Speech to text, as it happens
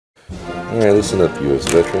Alright, listen up, U.S.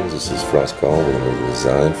 veterans. This is Frost Call with another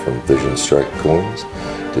design from Vision Strike Coins.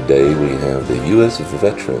 Today we have the U.S.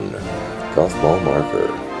 Veteran golf ball marker.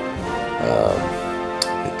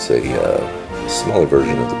 It's a smaller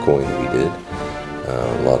version of the coin that we did.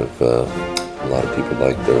 A lot of people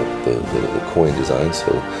like the coin design,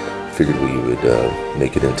 so figured we would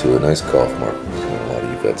make it into a nice golf marker. A lot of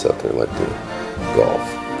you vets out there like to golf,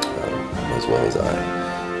 as well as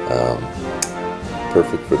I.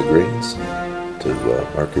 Perfect for the greens to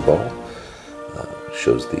mark your ball.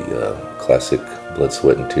 Shows the classic blood,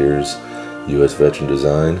 sweat, and tears U.S. veteran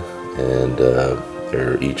design, and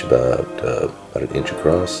they're each about an inch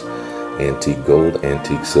across. Antique gold,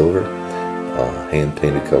 antique silver, hand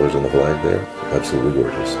painted colors on the flag there. Absolutely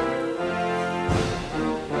gorgeous.